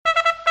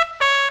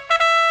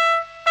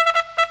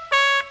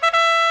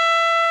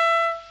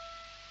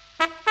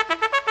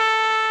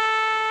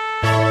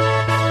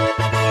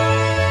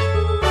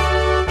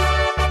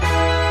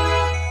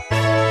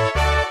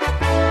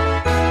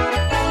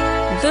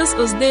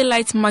is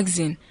Daylight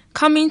Magazine,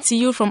 coming to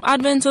you from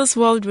Adventist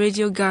World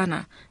Radio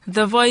Ghana,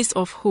 the voice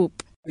of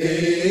hope. AWR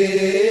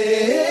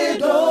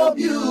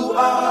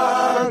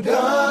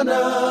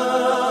Ghana,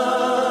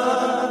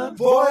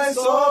 voice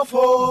of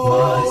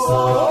hope.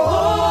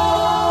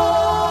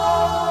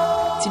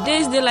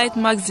 Today's Daylight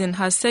Magazine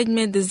has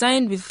segment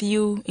designed with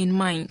you in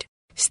mind.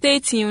 Stay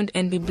tuned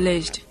and be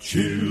blessed.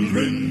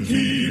 Children,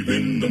 keep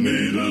in the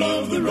middle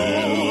of the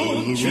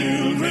road.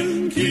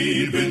 Children,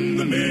 keep in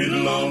the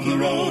middle of the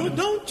road.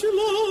 Don't you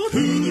look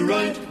to the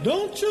right.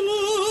 Don't you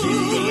look to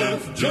the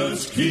left.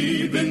 Just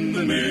keep in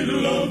the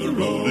middle of the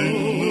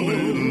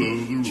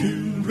road.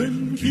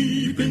 Children,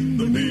 keep in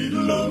the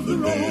middle of the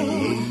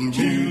road.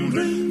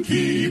 Children,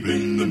 keep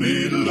in the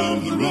middle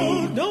of the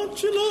road.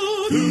 Don't you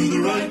look to the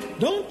right.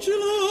 Don't you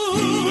look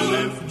to the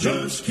left.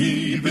 Just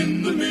keep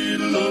in the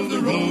middle of the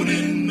road.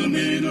 In the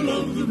middle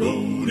of the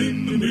road.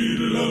 In the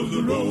middle of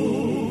the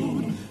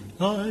road.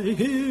 I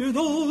hear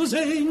those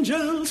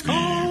angels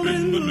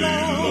calling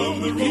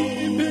loud.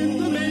 Keep in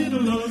the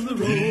middle of the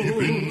road.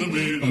 Keep in the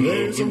middle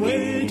There's of the a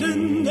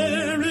waiting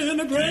there in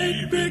a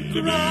great big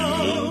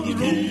crowd.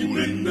 Keep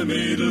in the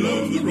middle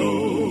of the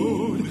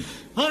road.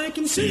 I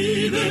can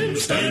see them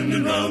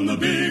standing round the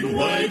big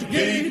white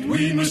gate.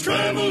 We must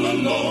travel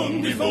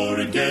along before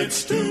it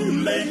gets too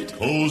late.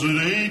 'Cause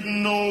it ain't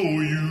no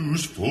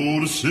use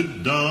for to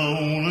sit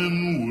down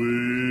and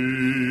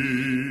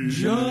wait.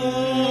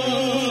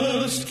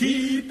 Just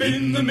keep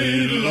in the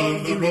middle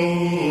of the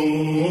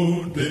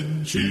road.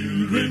 Then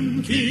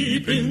children,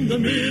 keep in the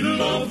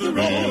middle of the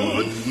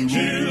road.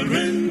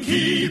 Children,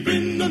 keep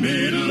in the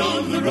middle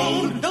of the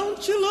road.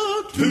 Don't you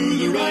look to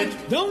the right.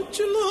 Don't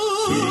you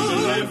look to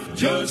the left.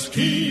 Just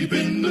keep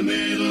in the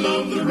middle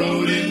of the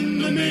road. In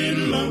the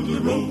middle of the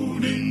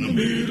road. In the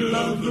middle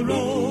of the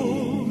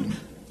road.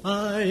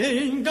 I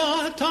ain't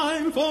got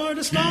time for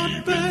to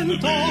stop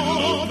and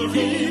talk.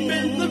 Keep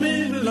in the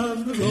middle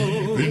of the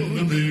road.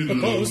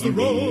 Because the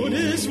road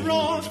is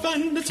rough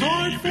and it's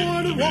hard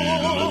for to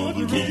walk.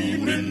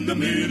 Keep in the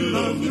middle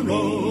of the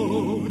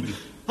road.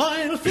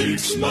 I'll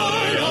fix my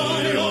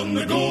eye on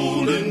the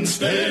golden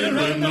stair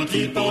and I'll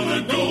keep on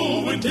a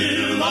going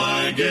till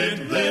I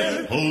get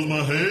there. Hold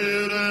my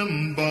head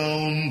and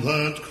bound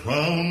that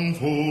crown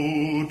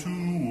for to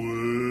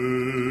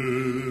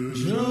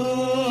wear.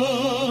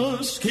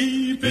 Just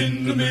keep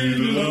in the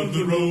middle of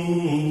the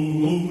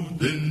road.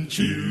 Then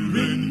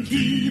children,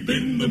 keep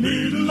in the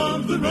middle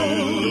of the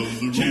road.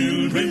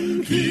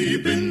 Children,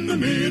 keep in the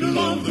middle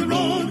of the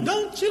road.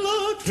 Don't you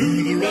look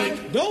to the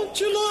right. Don't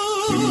you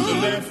look to the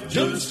left.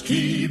 Just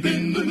keep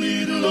in the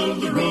middle of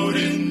the road.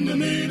 In the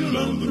middle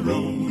of the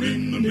road.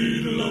 In the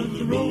middle of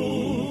the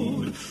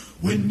road.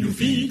 When your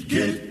feet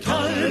get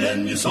tired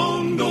and your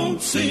song don't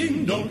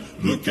sing, don't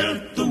look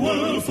at the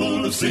world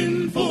full of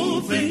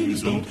sinful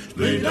things. Don't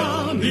lay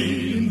down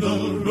in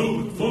the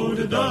road for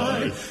to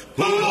die.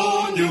 Pull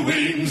on your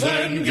wings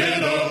and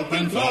get up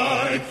and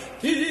fly.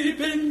 Keep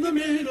in the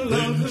middle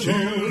of the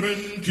children,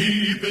 road.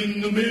 Keep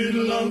in the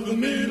middle of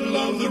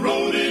the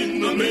road. In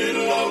the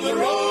middle of the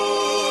road.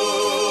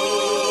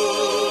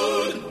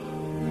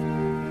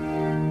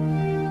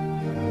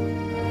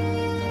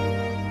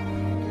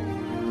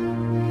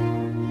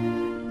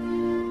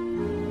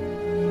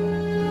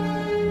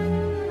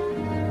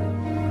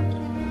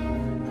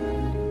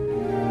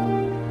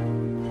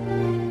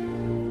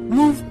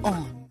 Move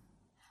on.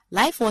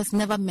 Life was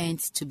never meant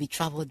to be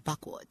traveled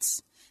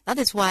backwards. That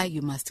is why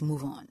you must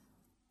move on.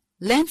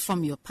 Learn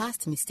from your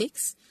past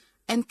mistakes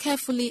and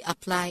carefully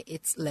apply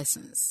its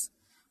lessons.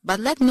 But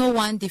let no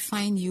one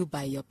define you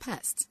by your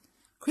past.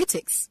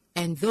 Critics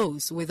and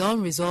those with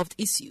unresolved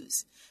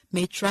issues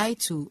may try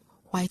to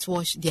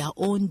whitewash their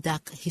own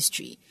dark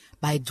history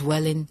by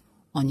dwelling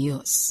on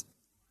yours.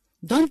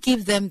 Don't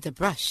give them the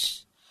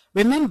brush.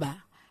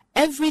 Remember,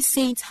 every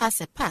saint has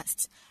a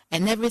past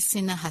and every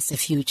sinner has a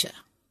future.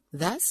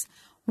 Thus,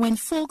 when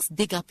folks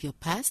dig up your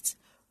past,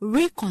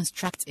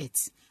 reconstruct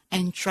it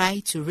and try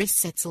to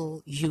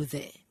resettle you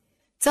there.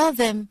 Tell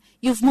them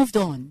you've moved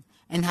on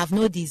and have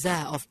no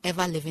desire of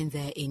ever living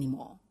there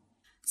anymore.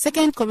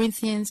 2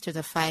 Corinthians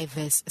chapter 5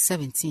 verse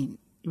 17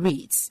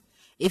 reads,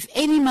 If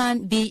any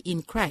man be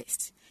in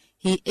Christ,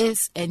 he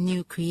is a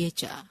new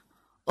creature.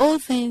 All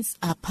things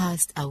are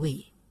passed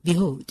away.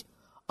 Behold,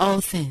 all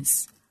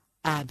things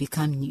are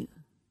become new.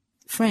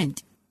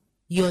 Friend,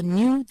 your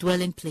new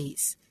dwelling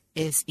place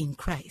is in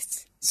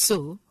Christ.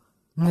 So,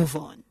 move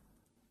on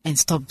and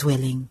stop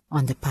dwelling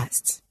on the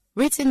past.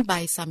 Written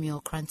by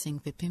Samuel Cranting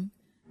Pipim,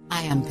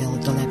 I am Bill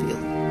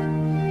Dolabio.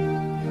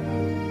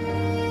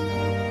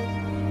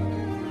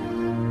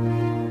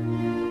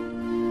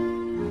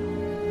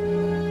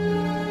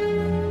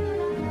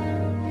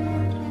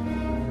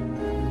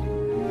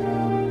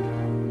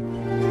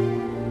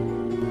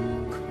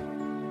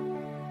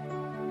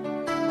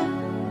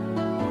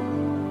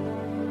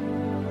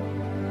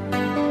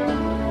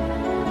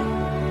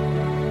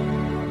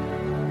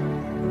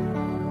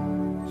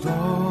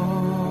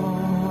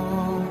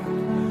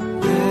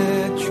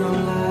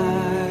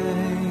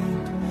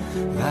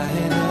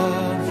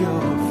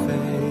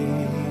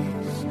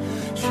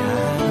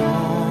 shine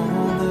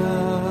on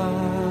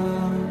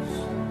us.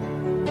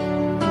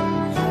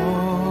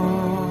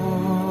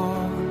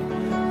 Lord,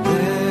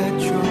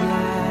 let your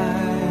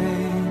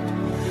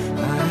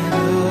light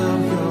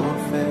of your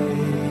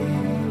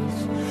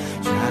face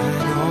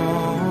shine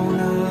on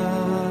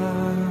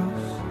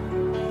us,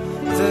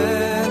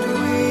 that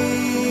we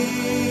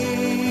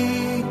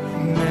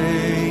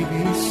may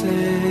be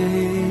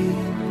saved,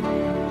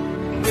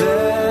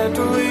 that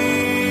we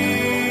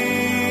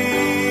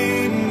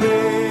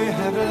may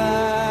have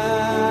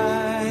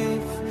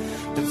life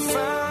to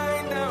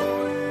find our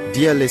way.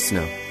 Dear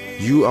listener,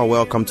 you are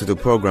welcome to the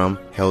program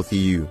Healthy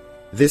You.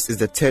 This is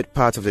the third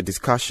part of the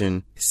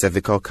discussion,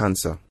 cervical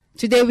cancer.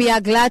 Today we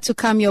are glad to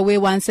come your way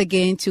once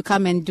again to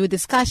come and do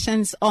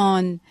discussions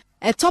on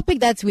a topic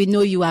that we know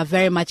you are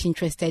very much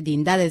interested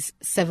in, that is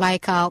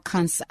cervical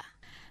cancer.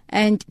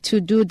 And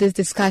to do this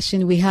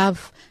discussion, we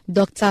have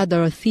Dr.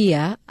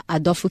 Dorothea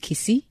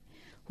Adofo-Kisi,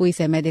 who is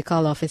a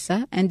medical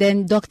officer, and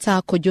then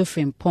Dr. Kojo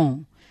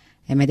Frimpong,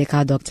 a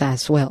medical doctor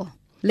as well.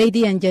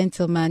 Ladies and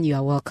gentlemen, you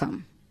are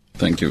welcome.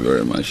 Thank you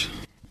very much.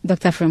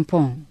 Dr.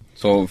 Frimpong.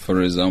 So, for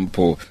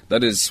example,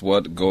 that is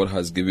what God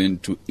has given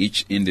to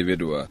each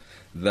individual,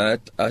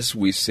 that as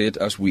we sit,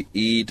 as we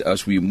eat,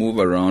 as we move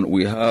around,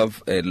 we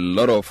have a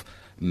lot of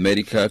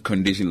medical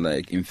conditions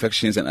like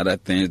infections and other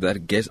things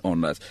that get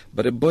on us.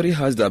 But the body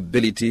has the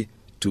ability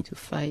to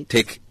fight.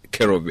 Take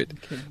care of it.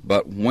 Okay.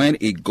 But when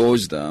it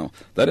goes down,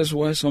 that is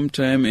why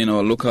sometimes in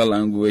our local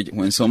language,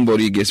 when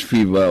somebody gets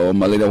fever or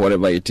malaria,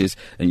 whatever it is,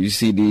 and you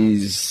see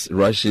these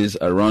rashes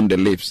around the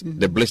lips,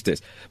 the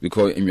blisters,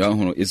 because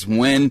it's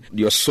when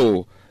your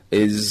soul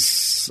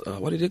is,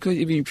 what did they call it,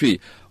 even tree,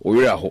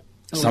 or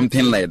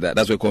something like that.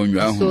 That's what we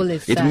call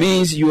it. It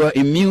means your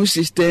immune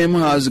system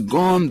has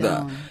gone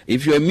down.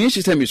 If your immune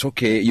system is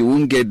okay, you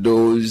won't get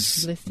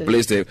those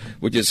blisters,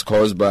 which is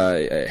caused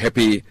by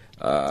herpes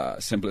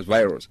simplex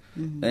virus.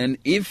 And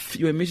if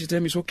your immune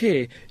system is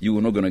okay, you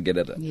are not going to get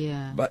that.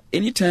 Yeah. But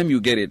anytime you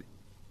get it,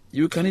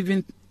 you can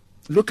even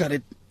look at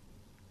it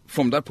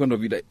from that point of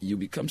view that you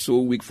become so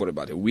weak for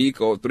about a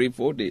week or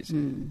 3-4 days.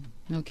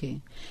 Okay.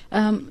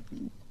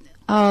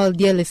 Our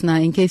dear listener,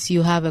 in case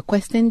you have a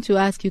question to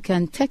ask, you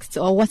can text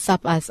or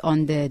WhatsApp us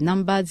on the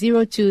number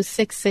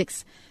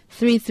 0266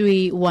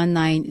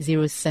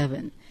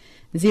 331907.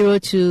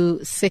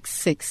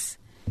 0266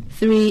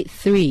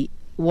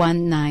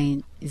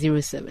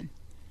 331907.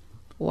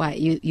 Why?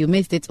 You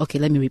missed it? Okay,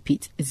 let me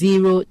repeat.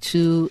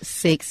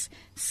 0266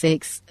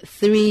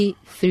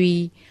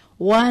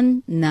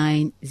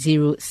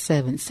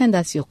 331907. Send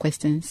us your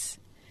questions,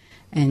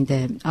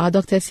 and our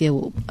doctors here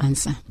will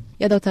answer.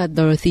 Yeah, Dr.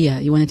 Dorothea,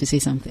 you wanted to say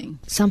something?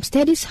 Some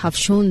studies have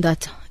shown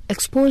that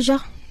exposure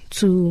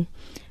to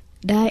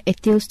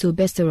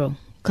diethylstilbestrol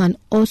can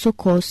also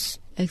cause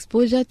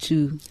exposure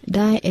to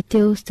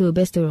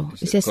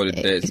diethylstilbestrol. It's called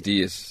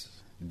DS.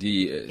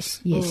 Yes,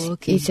 oh,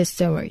 okay. It's a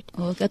steroid.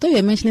 Okay. I thought you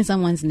were mentioning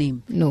someone's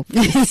name. No,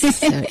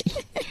 sorry.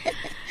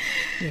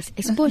 Yes,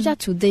 exposure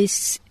to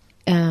this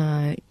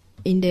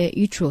in the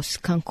uterus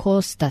can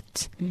cause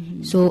that.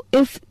 So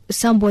if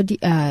somebody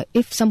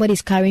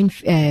is carrying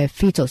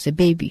fetus, a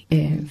baby,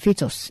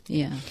 fetus,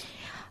 yeah,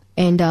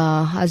 and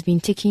has been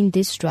taking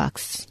these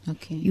drugs,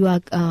 okay, you are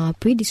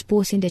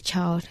predisposing the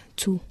child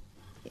to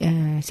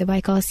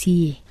cervical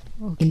CA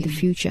in the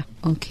future.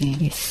 Okay.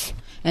 Yes.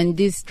 And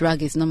this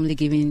drug is normally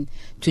given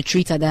to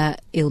treat other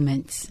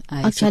ailments.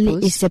 Actually,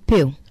 suppose. It's a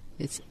pill.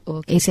 It's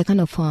okay. It's a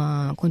kind of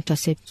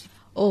contraceptive.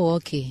 Oh,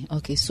 okay.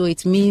 Okay. So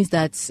it means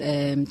that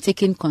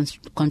taking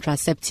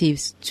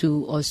contraceptives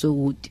too also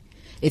would.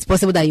 It's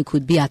possible that you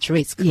could be at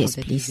risk for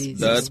the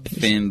disease. That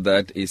thing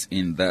that is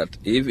in that,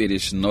 if it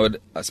is not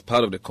as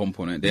part of the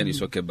component, then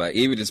it's okay. But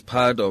if it is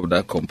part of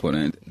that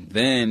component,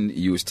 then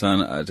you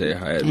stand at a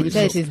higher risk. And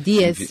that is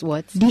DS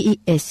what?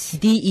 DES.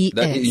 DES.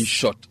 That is in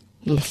short.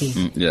 Okay.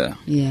 Yeah.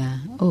 Yeah.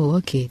 Oh,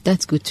 okay.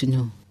 That's good to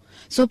know.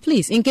 So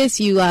please, in case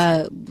you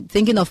are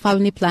thinking of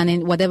family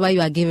planning, whatever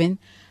you are given,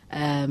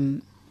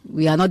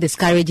 we are not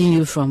discouraging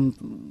you from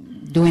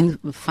doing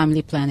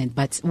family planning,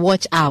 but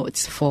watch out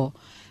for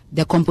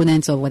the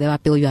components of whatever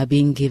pill you are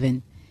being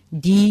given.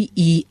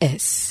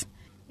 DES.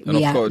 And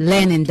we are course,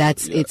 learning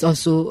that it's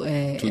also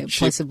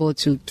possible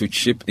to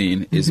chip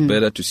in. It's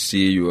better to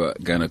see your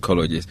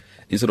gynecologist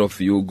instead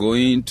of you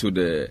going to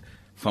the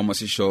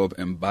pharmacy shop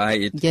and buy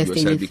it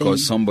yourself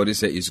because somebody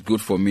said it's good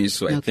for me,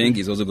 so I think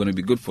it's also going to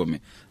be good for me.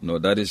 No,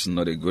 that is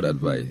not a good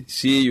advice.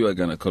 See your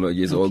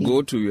gynecologist or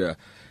go to your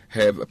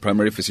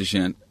primary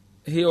physician.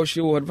 He or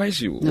she will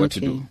advise you what to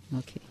do.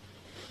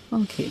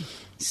 Okay.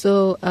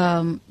 So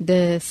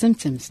the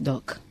symptoms,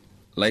 Doc.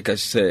 Like I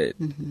said,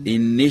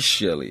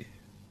 initially,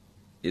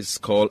 it's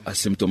called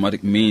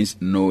asymptomatic, means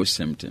no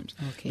symptoms.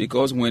 Okay.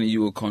 Because when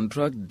you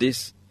contract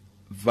this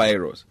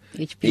virus,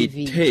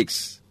 HPV. It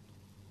takes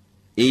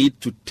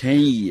 8 to 10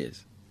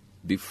 years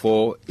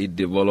before it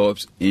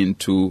develops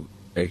into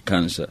a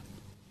cancer.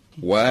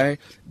 Why?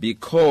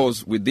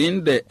 Because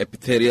within the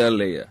epithelial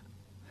layer,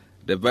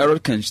 the virus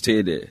can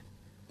stay there.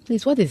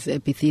 Please, what is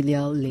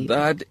epithelial layer?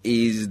 That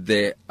is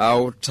the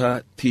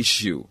outer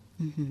tissue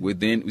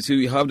within. You see,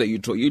 we have the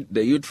uterus.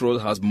 The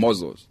uterus has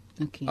muscles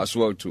as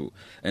well too,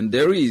 and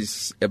there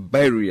is a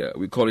barrier.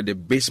 We call it the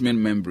basement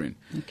membrane.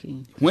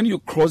 When you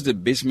cross the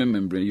basement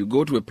membrane, you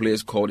go to a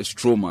place called the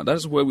stroma.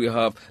 That's where we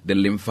have the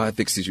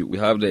lymphatic tissue. We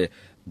have the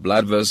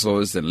blood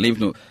vessels and lymph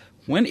nodes.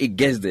 When it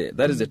gets there,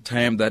 that is the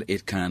time that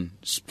it can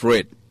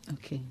spread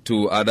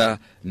to other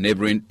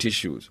neighboring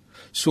tissues.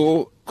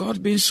 So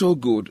God being so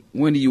good,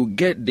 when you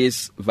get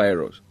this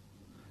virus,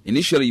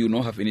 initially you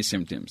don't have any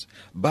symptoms,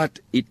 but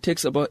it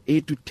takes about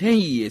 8 to 10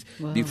 years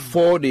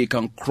before they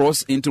can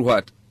cross into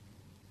what?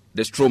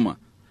 The stroma.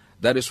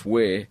 That is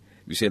where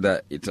you say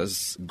that it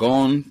has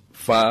gone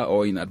far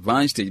or in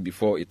advanced stage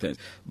before it ends.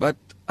 But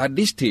at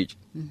this stage,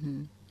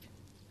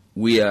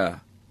 we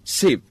are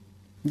safe.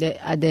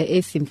 At the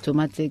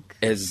asymptomatic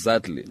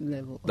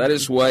level. That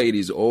is why it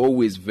is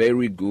always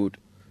very good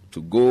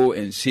to go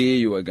and see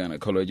your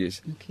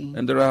gynecologist.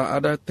 And there are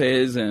other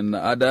tests and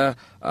other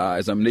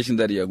examinations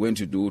that you are going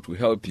to do to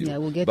help you. Yeah,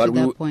 we'll get to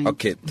that point.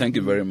 Okay, thank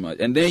you very much.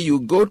 And then you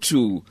go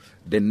to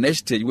the next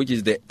stage, which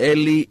is the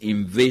early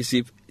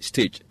invasive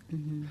stage.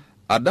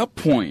 At that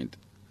point,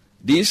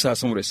 these are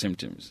some of the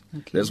symptoms.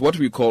 There's what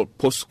we call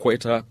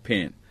postcoital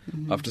pain.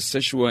 After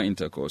sexual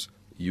intercourse,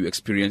 you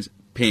experience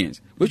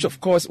pains, which of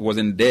course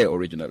wasn't there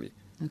originally.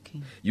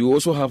 You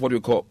also have what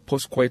we call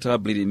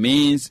postcoital bleeding,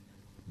 means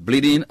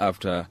bleeding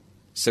after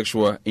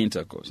sexual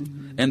intercourse.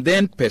 And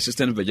then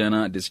persistent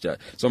vaginal discharge.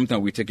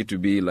 Sometimes we take it to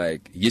be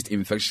like yeast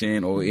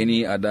infection or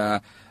any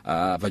other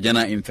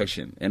vaginal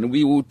infection. And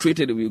we will treat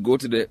it. We will go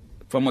to the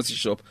pharmacy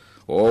shop,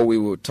 or we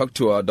will talk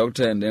to our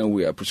doctor, and then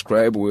we are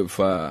prescribed with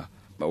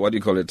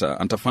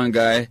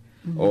antifungi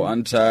or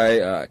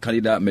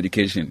anti-candida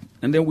medication.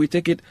 And then we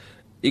take it.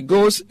 It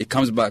goes, it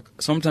comes back.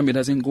 Sometimes it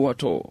doesn't go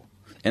at all.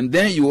 And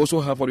then you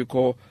also have what we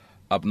call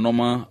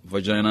abnormal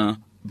vaginal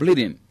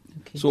bleeding.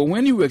 So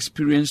when you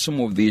experience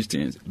some of these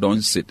things,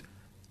 don't sit.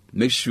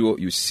 Make sure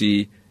you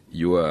see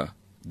your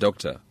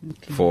doctor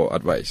for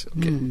advice.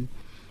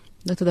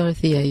 Dr.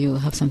 Dorothea, you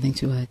have something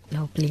to add?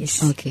 No,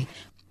 please. Okay.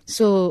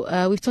 So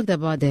we've talked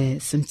about the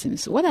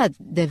symptoms. What are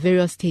the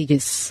various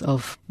stages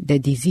of the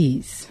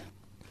disease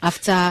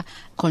after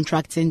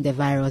contracting the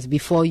virus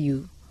before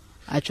you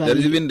actually... There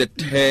is even the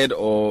third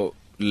or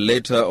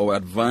later or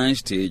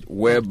advanced stage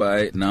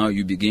whereby now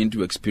you begin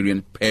to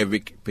experience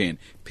pelvic pain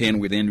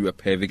within your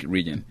pelvic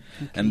region.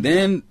 And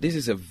then this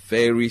is a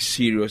very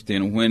serious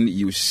thing when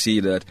you see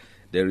that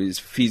there is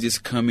feces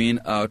coming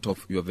out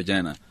of your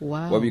vagina.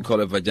 What we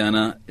call a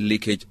vaginal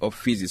leakage of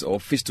feces or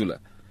fistula.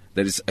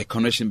 There is a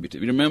connection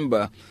between.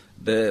 Remember,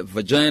 the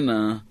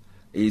vagina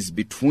is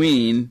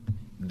between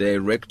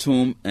the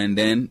rectum and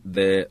then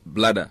the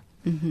bladder.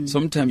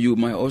 Sometimes you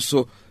might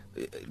also...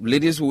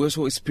 Ladies will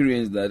also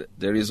experience that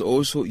there is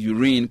also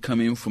urine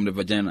coming from the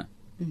vagina.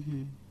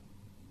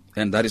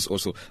 And that is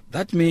also,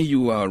 that means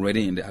you are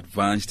already in the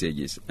advanced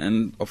stages.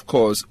 And of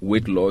course,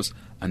 weight loss,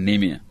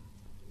 anemia.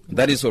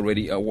 That is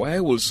already, why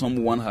will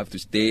someone have to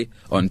stay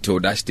until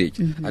that stage?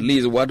 At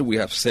least what we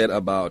have said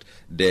about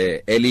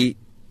the early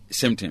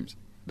symptoms,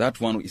 that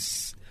one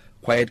is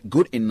quite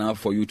good enough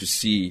for you to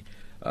see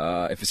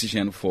a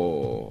physician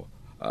for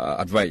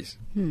advice.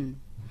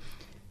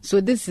 So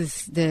this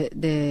is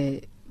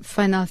the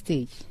final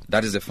stage.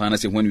 That is the final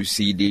stage when you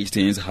see these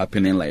things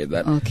happening like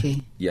that.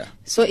 Yeah.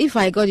 So if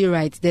I got you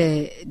right,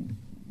 the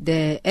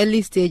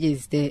early stage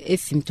is the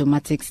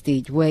asymptomatic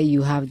stage where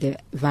you have the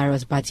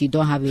virus but you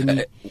don't have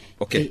any.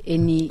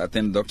 I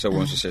think doctor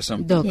wants to say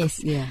something.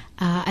 Yes. Yeah.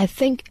 I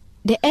think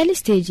the early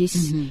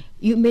stages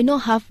you may not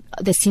have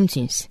the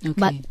symptoms,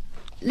 but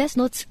let's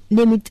not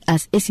name it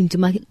as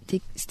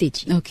asymptomatic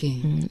stage.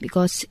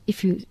 Because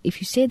if you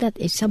say that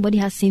if somebody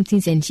has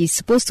symptoms and she's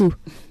supposed to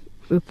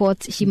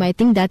report, she might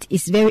think that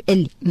it's very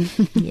early.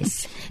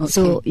 Yes.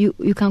 So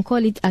you can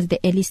call it as the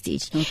early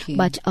stage.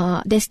 But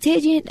the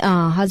staging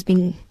has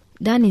been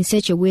done in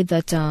such a way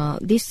that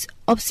this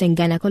obs and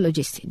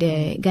gynecologists,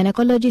 the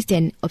Gynecologist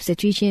and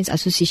Obstetricians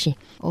Association,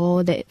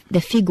 or the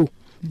FIGO,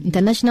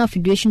 International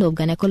Federation of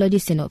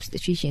Gynecologists and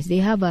Obstetricians, they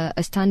have a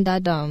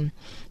standard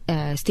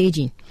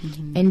staging.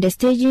 And the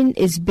staging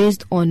is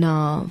based on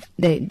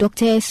the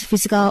doctor's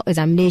physical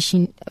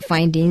examination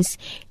findings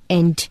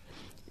and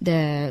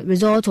the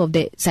result of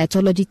the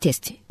cytology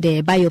test,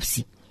 the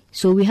biopsy.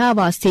 So we have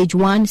our stage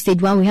 1.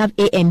 Stage 1, we have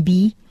A and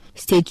B.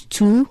 Stage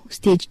 2,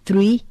 stage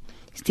 3,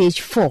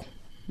 stage 4.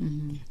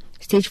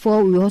 Stage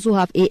 4, we also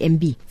have A and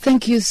B.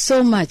 Thank you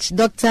so much,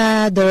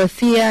 Dr.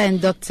 Dorothea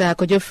and Dr.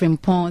 Kojo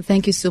Frimpong.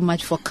 Thank you so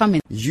much for coming.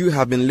 You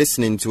have been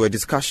listening to a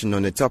discussion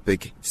on the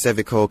topic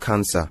cervical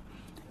cancer.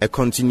 A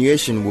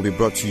continuation will be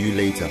brought to you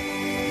later.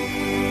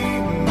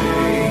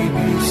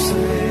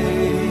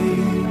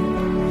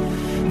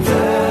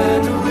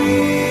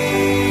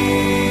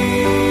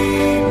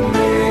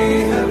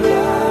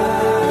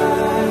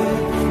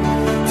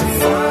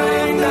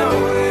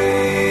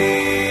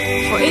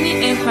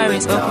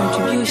 Or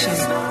contribution,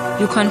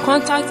 you can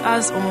contact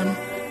us on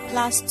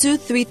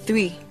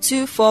 +233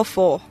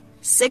 244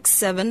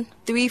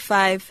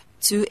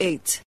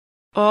 673528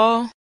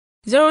 or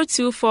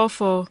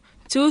 0244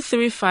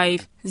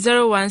 235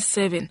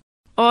 017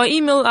 or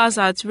email us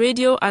at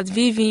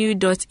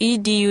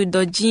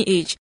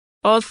radio@vvu.edu.gh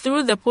or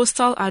through the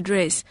postal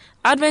address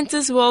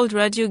Adventist World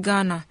Radio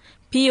Ghana,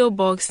 P.O.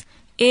 Box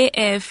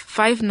AF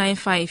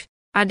 595,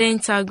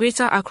 Adenta,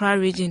 Greater Accra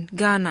Region,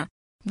 Ghana.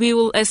 We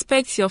will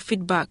expect your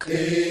feedback.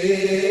 AWR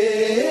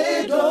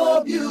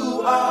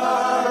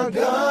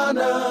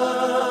Ghana,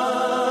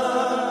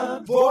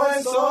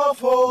 Voice of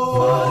Hope.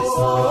 Voice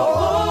of Hope.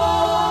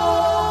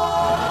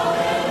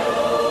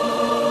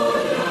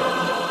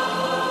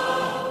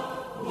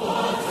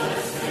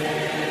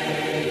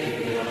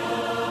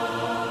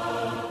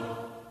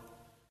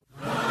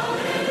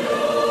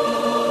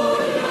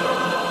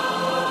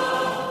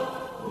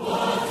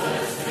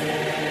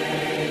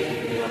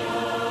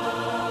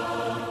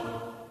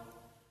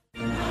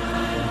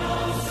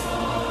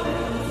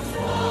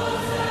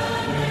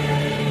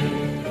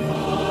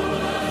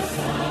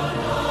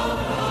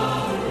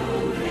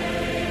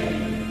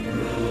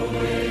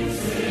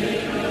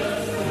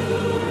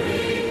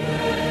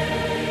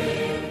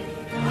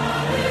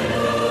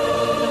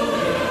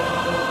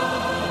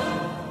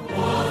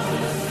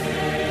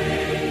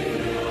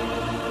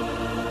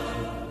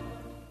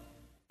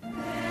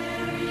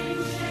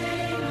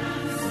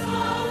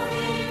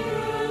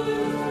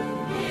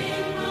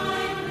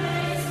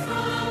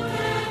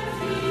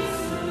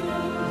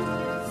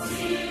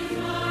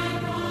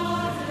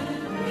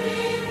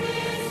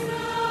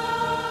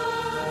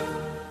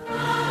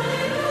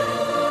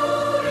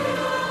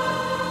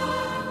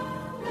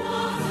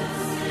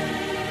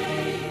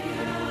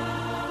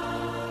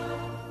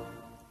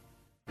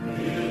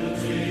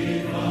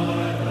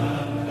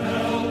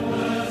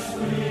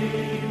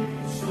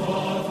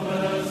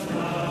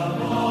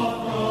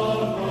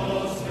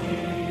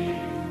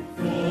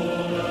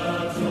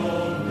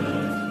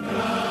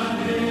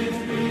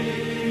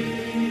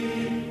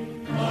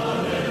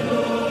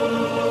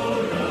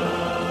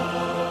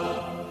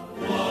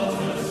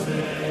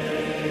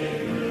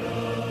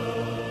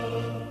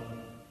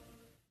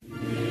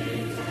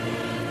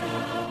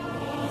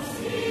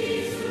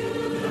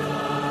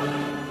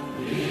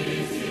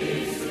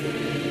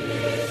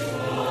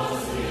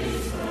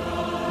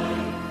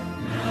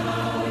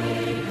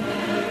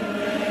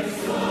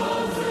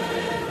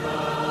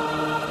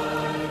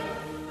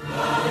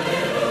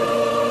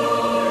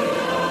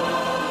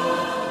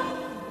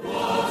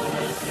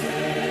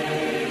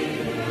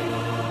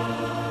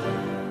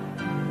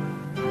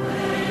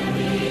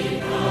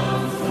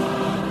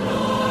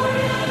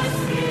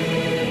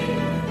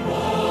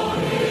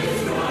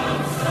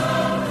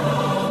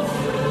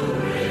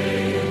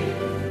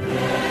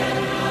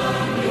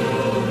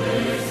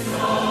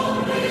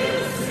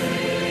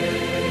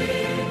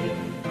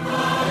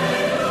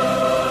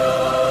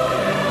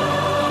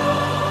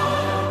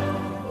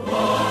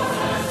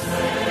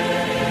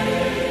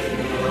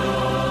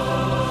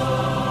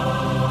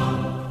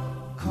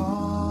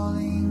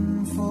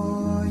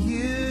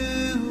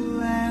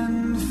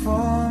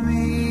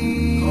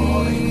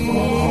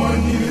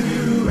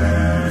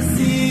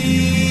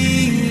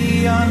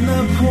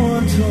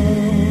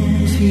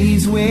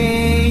 He's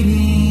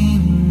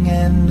waiting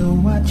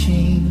and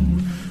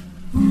watching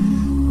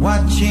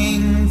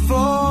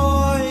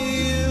for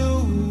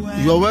you.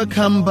 You are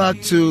welcome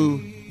back to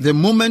the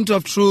Moment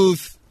of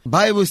Truth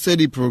Bible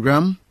Study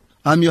Program.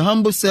 I'm your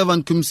humble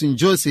servant, Kumsin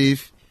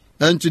Joseph,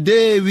 and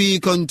today we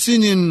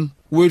continue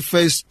with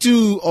phase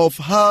 2 of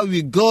how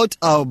we got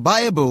our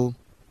Bible.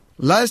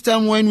 Last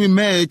time when we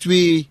met,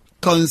 we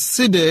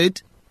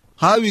considered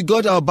how we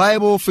got our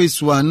Bible.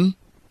 Phase 1,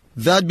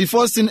 that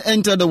before sin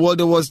entered the world,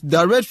 there was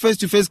direct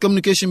face-to-face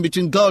communication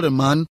between God and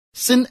man.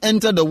 Sin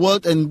entered the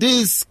world, and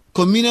this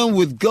communion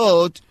with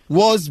God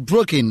was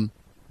broken.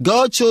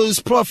 God chose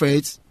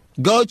prophets,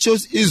 God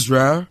chose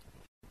Israel,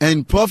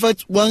 and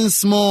prophets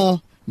once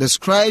more, the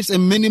scribes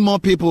and many more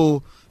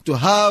people to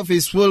have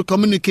his will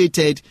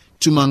communicated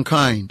to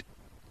mankind.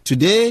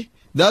 Today,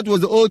 that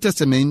was the Old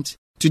Testament.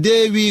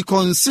 Today we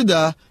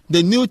consider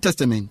the New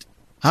Testament.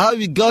 How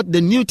we got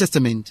the New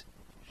Testament.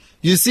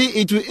 You see,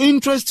 it will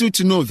interest you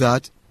to know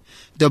that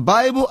the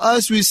Bible,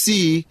 as we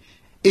see,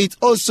 it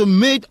also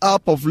made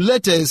up of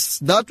letters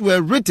that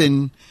were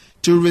written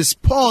to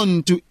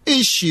respond to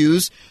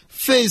issues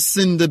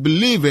facing the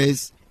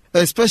believers,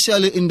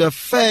 especially in the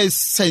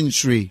first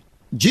century.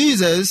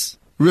 Jesus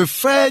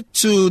referred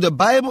to the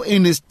Bible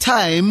in his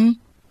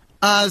time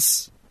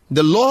as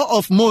the law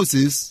of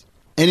Moses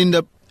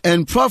and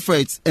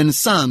prophets and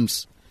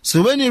Psalms.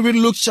 So when you read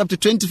Luke chapter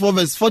 24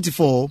 verse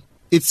 44,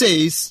 it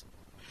says,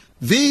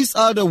 "These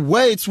are the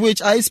words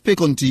which I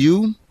spake unto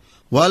you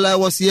while I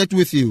was yet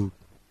with you,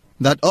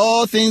 that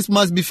all things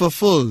must be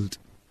fulfilled,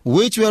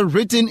 which were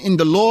written in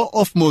the law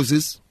of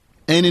Moses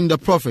and in the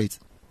prophets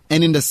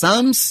and in the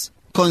Psalms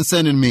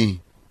concerning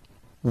me."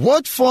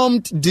 What form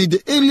did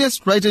the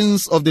earliest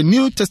writings of the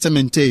New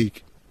Testament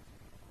take?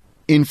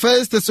 In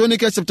 1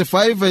 Thessalonians chapter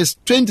 5 verse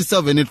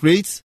 27 it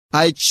reads,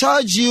 "I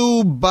charge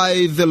you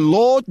by the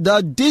Lord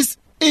that this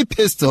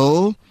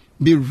epistle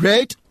be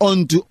read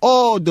unto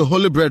all the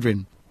holy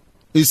brethren."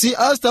 You see,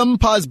 as time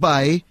passed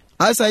by,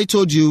 as I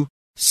told you,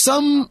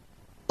 some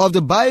of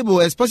the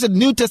Bible, especially the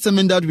New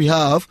Testament that we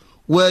have,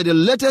 were the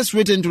letters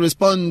written to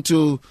respond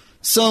to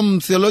some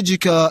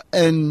theological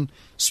and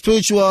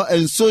spiritual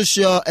and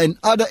social and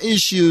other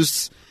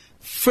issues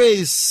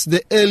face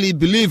the early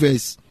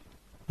believers.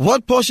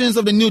 What portions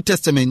of the New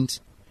Testament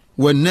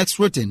were next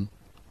written?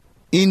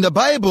 In the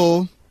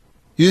Bible,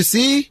 you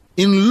see,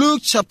 in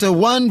Luke chapter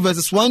 1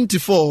 verses 1 to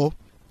 4,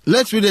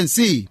 let's read and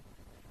see.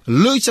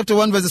 Luke chapter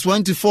 1 verses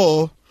 1 to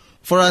 4,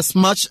 for as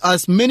much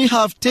as many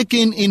have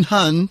taken in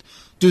hand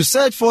to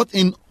set forth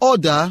in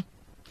order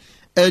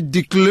a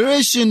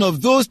declaration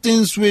of those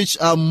things which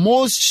are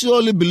most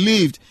surely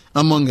believed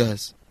among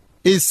us.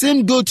 It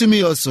seemed good to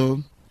me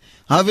also,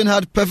 having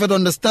had perfect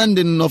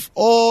understanding of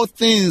all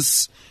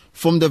things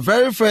from the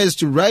very first,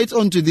 to write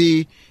unto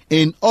thee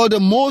in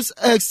order, most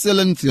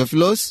excellent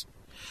Theophilus,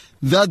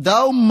 that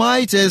thou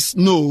mightest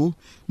know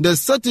the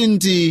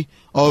certainty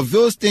of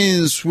those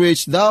things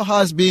which thou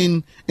hast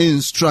been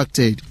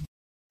instructed.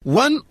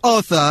 One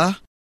author,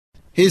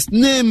 his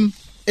name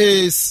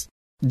is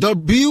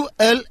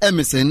W.L.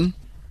 Emerson,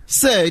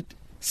 said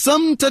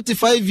some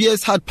 35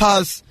 years had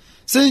passed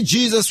since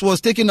Jesus was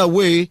taken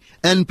away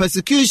and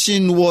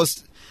persecution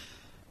was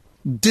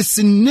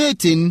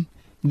decimating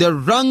the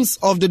ranks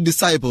of the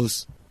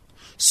disciples.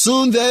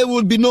 Soon there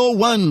would be no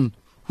one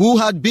who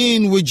had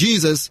been with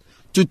Jesus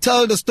to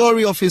tell the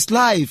story of his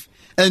life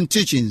and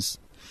teachings.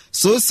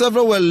 So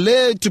several were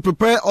laid to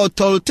prepare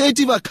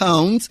authoritative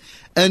accounts,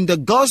 and the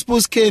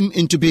Gospels came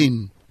into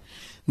being.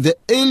 The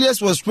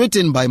earliest was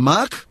written by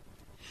Mark.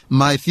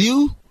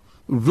 Matthew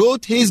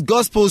wrote his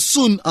Gospel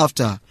soon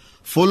after,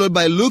 followed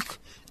by Luke.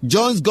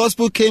 John's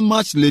Gospel came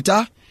much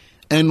later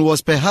and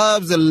was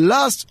perhaps the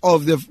last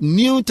of the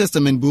New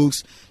Testament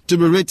books to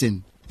be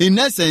written. In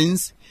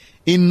essence,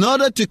 in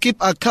order to keep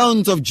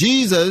account of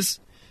Jesus'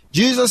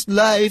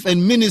 life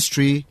and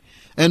ministry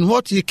and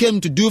what he came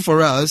to do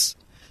for us,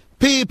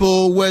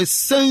 people were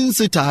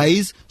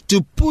sensitized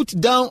to put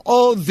down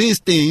all these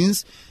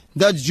things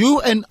that you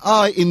and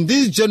I in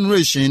this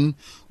generation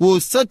will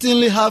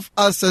certainly have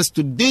access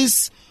to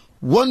these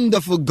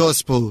wonderful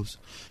Gospels.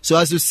 So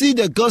as you see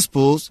the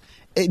Gospels,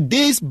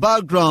 this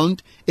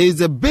background is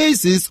the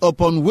basis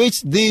upon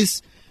which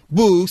these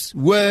books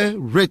were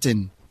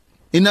written.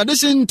 In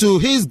addition to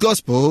his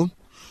Gospel,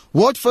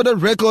 what further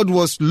record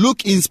was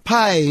Luke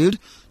inspired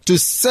to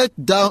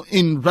set down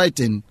in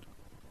writing?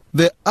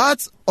 The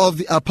Acts of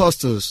the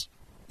Apostles.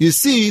 You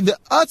see, the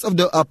Acts of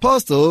the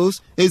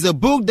Apostles is a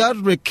book that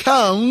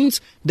recounts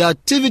the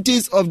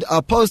activities of the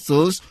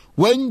apostles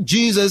when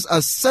Jesus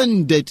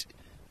ascended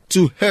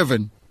to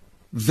heaven.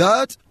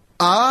 That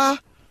our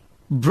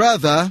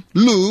brother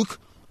Luke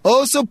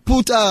also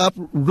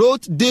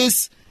wrote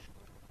this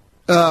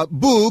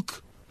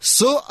book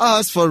so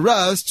as for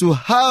us to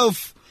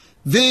have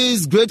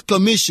this great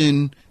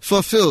commission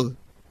fulfilled.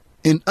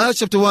 In Acts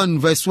chapter 1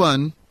 verse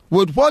 1,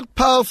 with what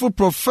powerful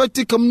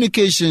prophetic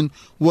communication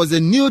was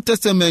the New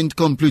Testament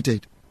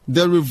completed?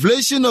 The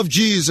revelation of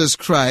Jesus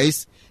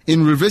Christ.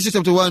 In Revelation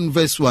chapter 1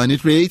 verse 1,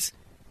 it reads,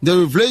 the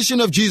revelation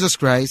of Jesus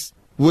Christ,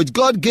 which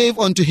God gave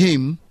unto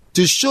him,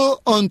 to show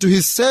unto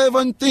his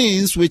servant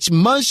things which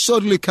must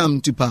shortly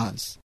come to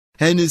pass.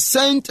 And he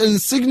sent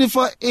and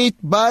signified it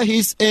by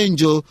his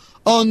angel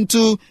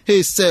unto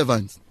his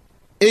servants.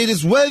 It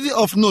is worthy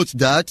of note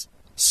that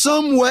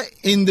somewhere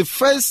in the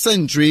first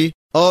century,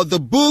 or the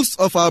books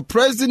of our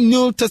present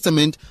New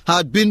Testament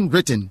had been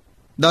written.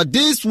 That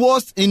this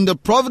was in the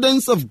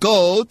providence of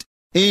God,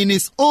 in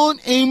his own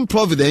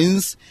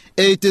improvidence,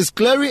 it is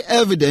clearly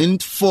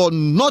evident, for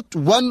not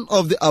one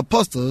of the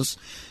apostles,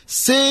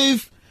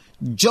 save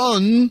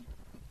John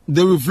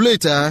the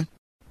Revelator,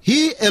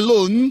 he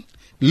alone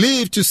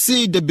lived to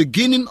see the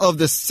beginning of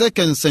the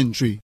second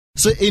century.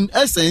 So in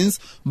essence,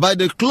 by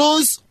the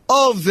close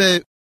of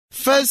the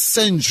first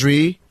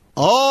century,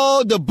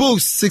 all the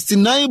books,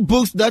 69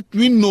 books that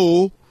we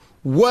know,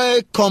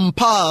 were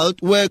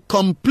compiled, were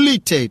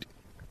completed.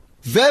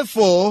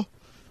 Therefore,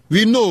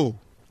 we know,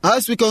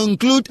 as we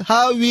conclude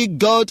how we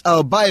got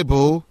our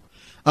Bible,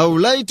 I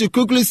would like to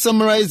quickly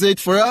summarize it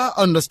for our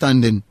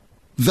understanding.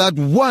 That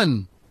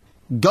 1,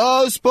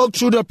 God spoke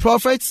through the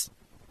prophets.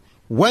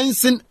 When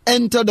sin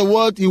entered the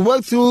world, he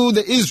worked through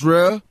the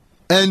Israel,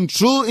 and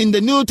through in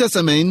the New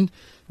Testament,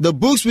 the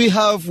books we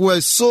have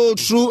were so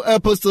through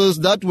epistles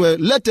that were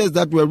letters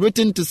that were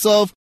written to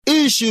solve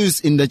issues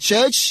in the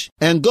church.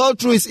 And God,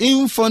 through his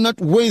infinite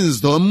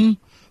wisdom,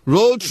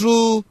 wrote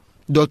through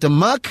Dr.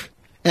 Mark,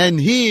 and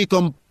he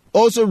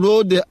also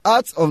wrote the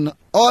Acts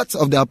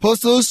of the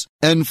Apostles.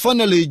 And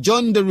finally,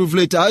 John the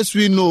Revelator, as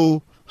we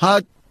know,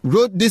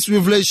 wrote this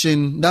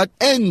revelation that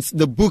ends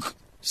the book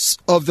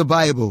of the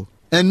Bible.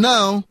 And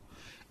now,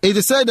 it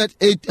is said that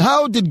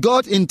how did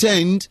God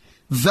intend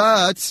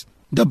that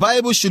the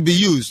Bible should be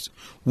used?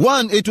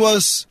 1, it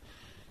was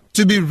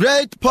to be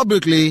read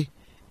publicly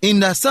in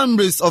the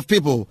assemblies of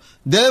people.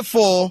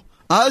 Therefore,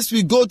 as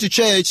we go to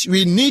church,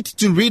 we need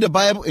to read the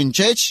Bible in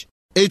church.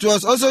 It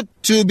was also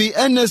to be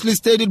earnestly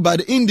stated by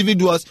the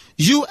individuals.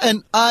 You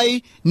and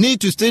I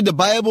need to study the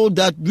Bible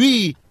that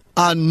we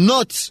are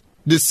not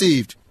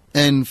deceived.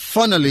 And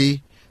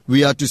finally,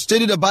 We are to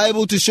study the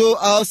Bible to show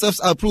ourselves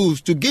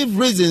approved, to give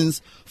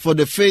reasons for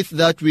the faith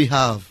that we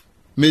have.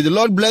 May the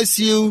Lord bless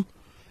you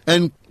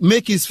and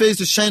make His face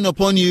to shine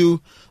upon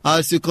you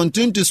as you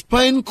continue to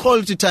spend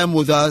quality time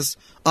with us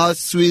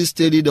as we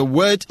study the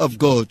Word of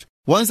God.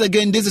 Once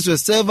again, this is your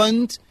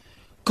servant,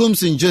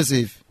 Kumsin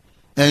Joseph.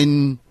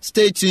 And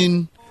stay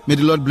tuned. May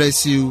the Lord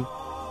bless you.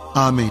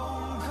 Amen.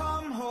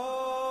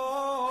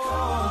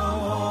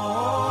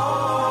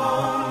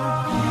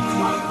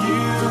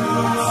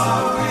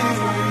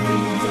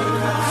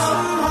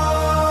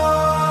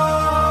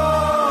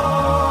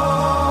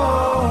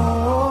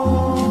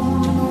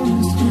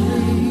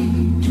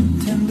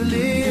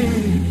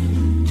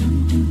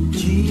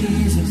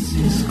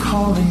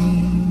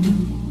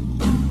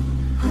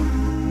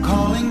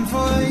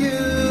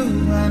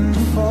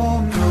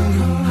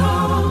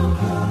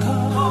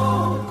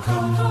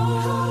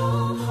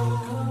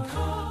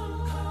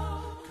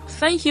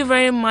 Thank you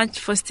very much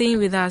for staying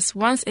with us.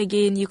 Once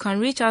again, you can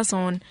reach us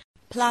on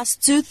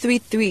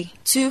 +233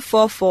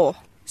 244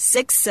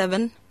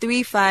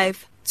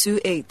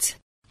 673528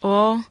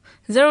 or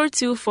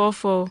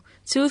 0244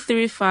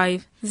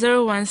 235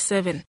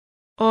 017,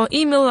 or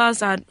email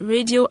us at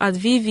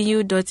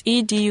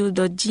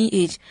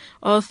radio@vvu.edu.gh,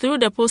 or through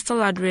the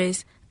postal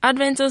address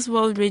Adventist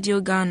World Radio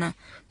Ghana,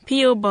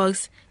 P.O.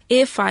 Box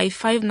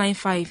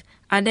A5595,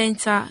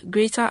 Adenta,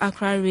 Greater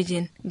Accra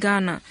Region,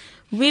 Ghana.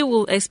 We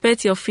will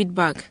expect your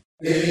feedback.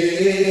 AWR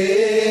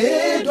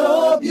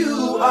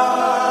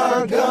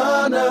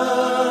Ghana,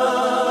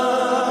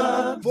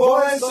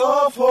 Voice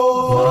of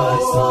Hope.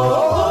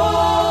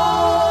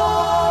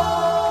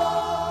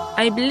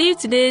 I believe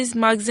today's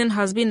magazine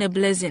has been a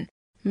blessing.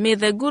 May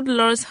the good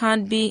Lord's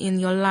hand be in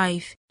your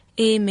life.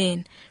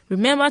 Amen.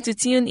 Remember to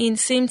tune in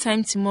same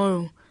time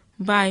tomorrow.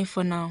 Bye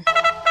for now.